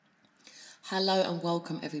Hello and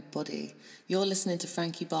welcome everybody. You're listening to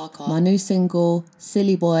Frankie Barker. My new single,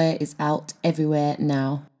 Silly Boy, is out everywhere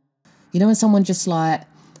now. You know when someone just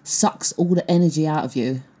sucks all the energy out of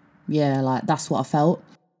you? Yeah, that's what I felt.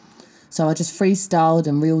 So I just freestyled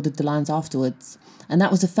and reordered the lines afterwards. And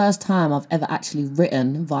that was the first time I've ever actually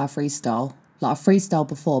written via freestyle. I've freestyled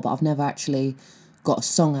before, but I've never actually got a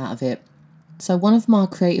song out of it. So one of my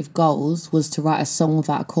creative goals was to write a song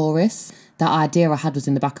without a chorus. That idea I had was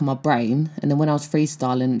in the back of my brain, and then when I was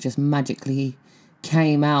freestyling, it just magically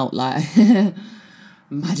came out like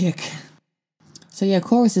magic. So yeah,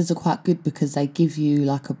 choruses are quite good because they give you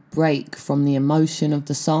a break from the emotion of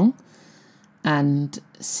the song, and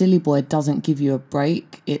Silly Boy doesn't give you a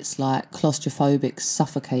break. It's claustrophobic,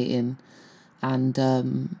 suffocating, and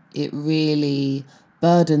it really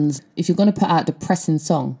burdens. If you're going to put out a depressing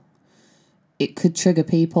song, it could trigger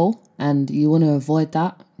people and you want to avoid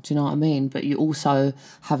that. Do you know what I mean? But you also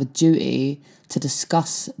have a duty to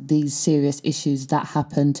discuss these serious issues that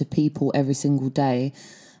happen to people every single day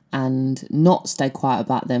and not stay quiet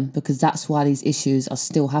about them, because that's why these issues are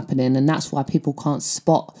still happening, and that's why people can't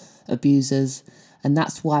spot abusers, and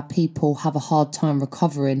that's why people have a hard time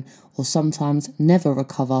recovering or sometimes never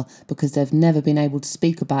recover because they've never been able to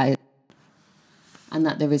speak about it, and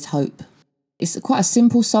that there is hope. It's quite a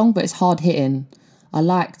simple song, but it's hard hitting. I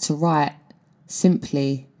like to write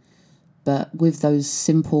simply, but with those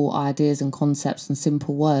simple ideas and concepts and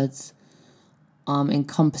simple words, I'm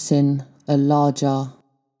encompassing a larger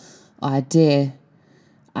idea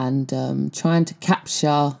and trying to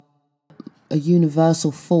capture a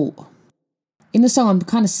universal thought. In the song, I'm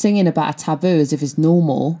kind of singing about a taboo as if it's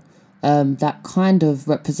normal. That kind of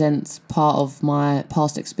represents part of my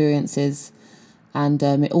past experiences. And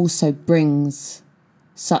it also brings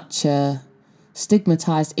such a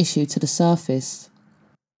stigmatised issue to the surface.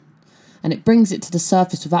 And it brings it to the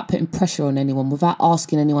surface without putting pressure on anyone, without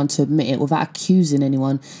asking anyone to admit it, without accusing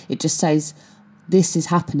anyone. It just says, this is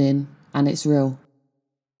happening and it's real.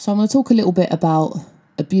 So I'm going to talk a little bit about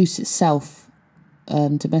abuse itself,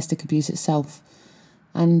 domestic abuse itself.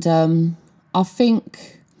 And I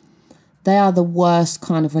think they are the worst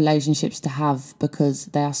kind of relationships to have because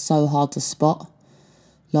they are so hard to spot.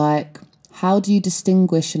 How do you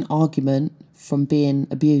distinguish an argument from being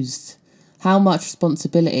abused? How much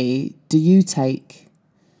responsibility do you take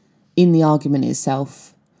in the argument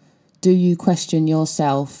itself? Do you question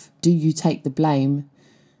yourself? Do you take the blame?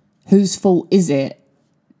 Whose fault is it?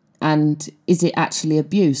 And is it actually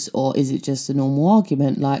abuse, or is it just a normal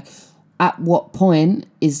argument? At what point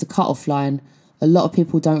is the cutoff line? A lot of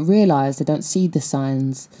people don't realise, they don't see the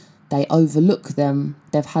signs. They overlook them.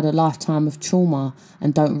 They've had a lifetime of trauma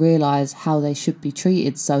and don't realise how they should be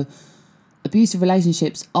treated. So abusive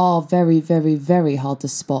relationships are very, very, very hard to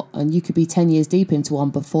spot. And you could be 10 years deep into one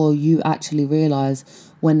before you actually realise,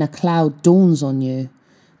 when the cloud dawns on you.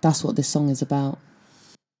 That's what this song is about.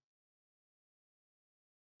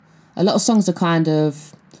 A lot of songs are kind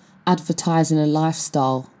of advertising a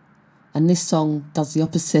lifestyle, and this song does the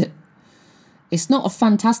opposite. It's not a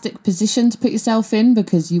fantastic position to put yourself in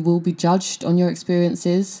because you will be judged on your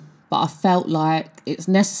experiences, but I felt like it's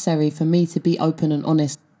necessary for me to be open and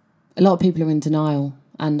honest. A lot of people are in denial,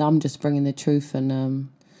 and I'm just bringing the truth and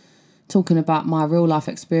talking about my real life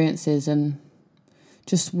experiences and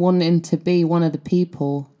just wanting to be one of the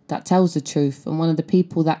people that tells the truth and one of the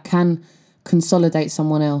people that can consolidate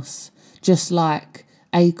someone else, just like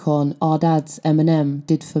Akon, our dad's Eminem,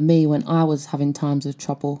 did for me when I was having times of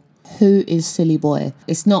trouble. Who is Silly Boy?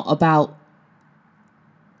 It's not about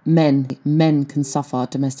men. Men can suffer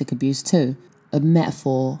domestic abuse too. A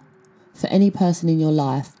metaphor for any person in your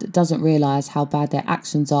life that doesn't realise how bad their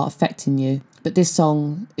actions are affecting you. But this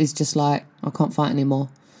song is just I can't fight anymore.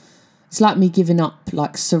 It's like me giving up,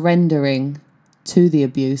 surrendering to the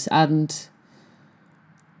abuse, and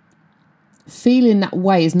feeling that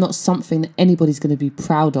way is not something that anybody's going to be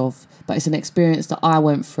proud of, but it's an experience that I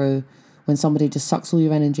went through when somebody just sucks all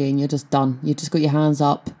your energy and you're just done. You just got your hands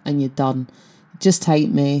up and you're done. Just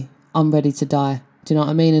hate me. I'm ready to die. Do you know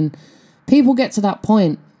what I mean? And people get to that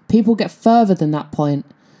point. People get further than that point.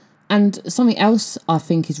 And something else I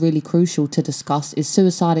think is really crucial to discuss is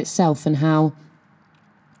suicide itself, and how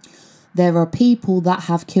there are people that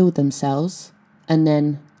have killed themselves and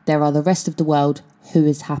then there are the rest of the world who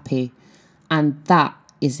is happy. And that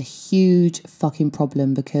is a huge fucking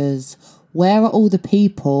problem, because where are all the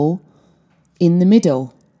people in the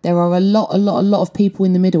middle? There are a lot of people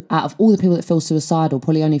in the middle. Out of all the people that feel suicidal,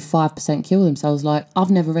 probably only 5% kill themselves.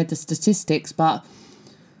 I've never read the statistics, but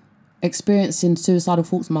experiencing suicidal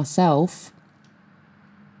thoughts myself,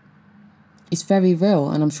 it's very real,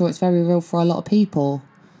 and I'm sure it's very real for a lot of people.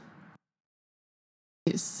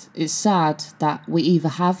 It's sad that we either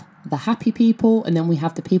have the happy people and then we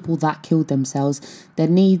have the people that killed themselves.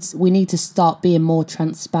 We need to start being more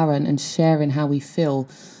transparent and sharing how we feel,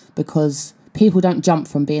 because people don't jump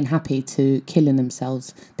from being happy to killing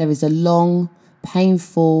themselves. There is a long,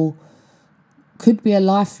 painful, could be a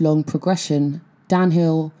lifelong progression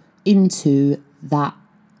downhill into that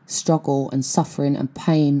struggle and suffering and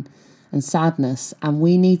pain and sadness, and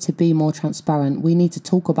we need to be more transparent. We need to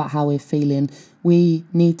talk about how we're feeling. We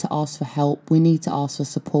need to ask for help. We need to ask for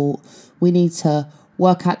support. We need to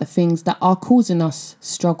work out the things that are causing us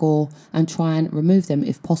struggle and try and remove them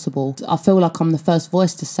if possible. I feel like I'm the first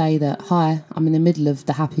voice to say that, hi, I'm in the middle of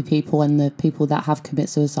the happy people and the people that have committed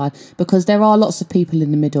suicide, because there are lots of people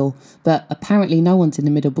in the middle, but apparently no one's in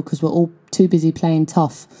the middle because we're all too busy playing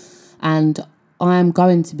tough. And I am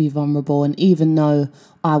going to be vulnerable, and even though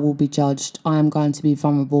I will be judged, I am going to be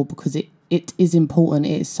vulnerable because it is important.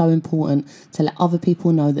 It is so important to let other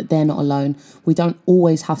people know that they're not alone. We don't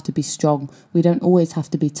always have to be strong. We don't always have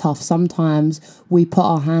to be tough. Sometimes we put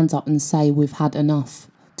our hands up and say we've had enough.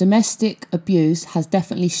 Domestic abuse has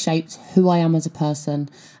definitely shaped who I am as a person,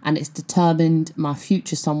 and it's determined my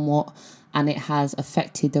future somewhat, and it has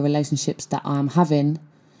affected the relationships that I am having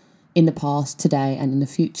in the past, today, and in the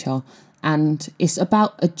future. And it's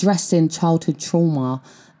about addressing childhood trauma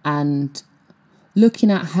and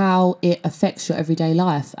looking at how it affects your everyday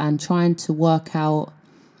life and trying to work out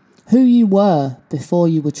who you were before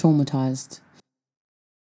you were traumatized.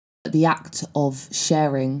 The act of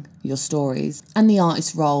sharing your stories and the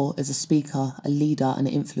artist's role as a speaker, a leader, and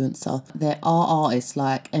an influencer. There are artists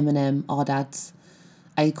like Eminem, Ardads,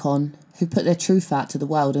 Akon, who put their truth out to the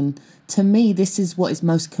world. And to me, this is what is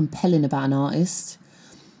most compelling about an artist.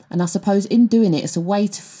 And I suppose in doing it, it's a way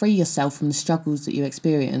to free yourself from the struggles that you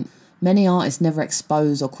experience. Many artists never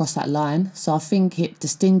expose or cross that line, so I think it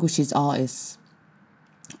distinguishes artists.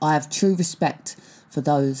 I have true respect for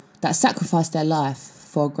those that sacrifice their life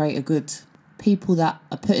for a greater good. People that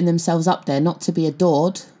are putting themselves up there not to be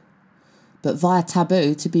adored, but via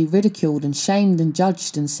taboo to be ridiculed and shamed and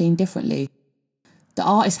judged and seen differently. The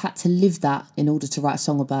artist had to live that in order to write a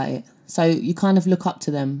song about it. So you kind of look up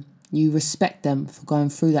to them. You respect them for going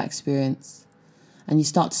through that experience, and you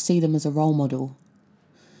start to see them as a role model.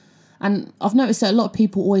 And I've noticed that a lot of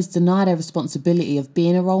people always deny their responsibility of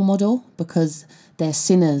being a role model because they're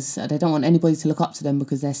sinners. They don't want anybody to look up to them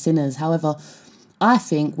because they're sinners. However, I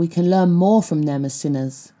think we can learn more from them as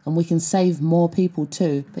sinners, and we can save more people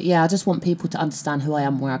too. But yeah, I just want people to understand who I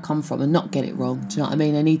am, where I come from, and not get it wrong. Do you know what I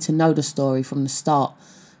mean? They need to know the story from the start.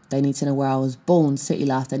 They need to know where I was born, City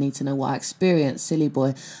Life. They need to know what I experienced, Silly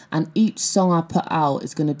Boy. And each song I put out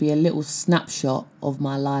is going to be a little snapshot of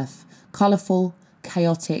my life. Colourful,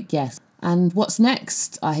 chaotic, yes. And what's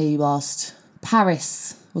next, I hear you asked?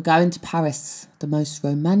 Paris. We're going to Paris, the most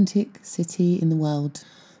romantic city in the world.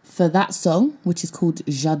 For that song, which is called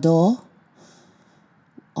J'adore,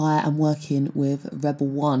 I am working with Rebel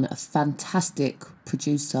One, a fantastic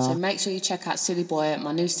producer. So make sure you check out Silly Boy,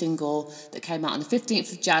 my new single that came out on the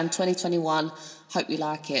 15th of Jan 2021. Hope you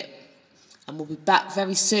like it. And we'll be back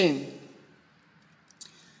very soon,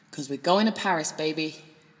 because we're going to Paris, baby.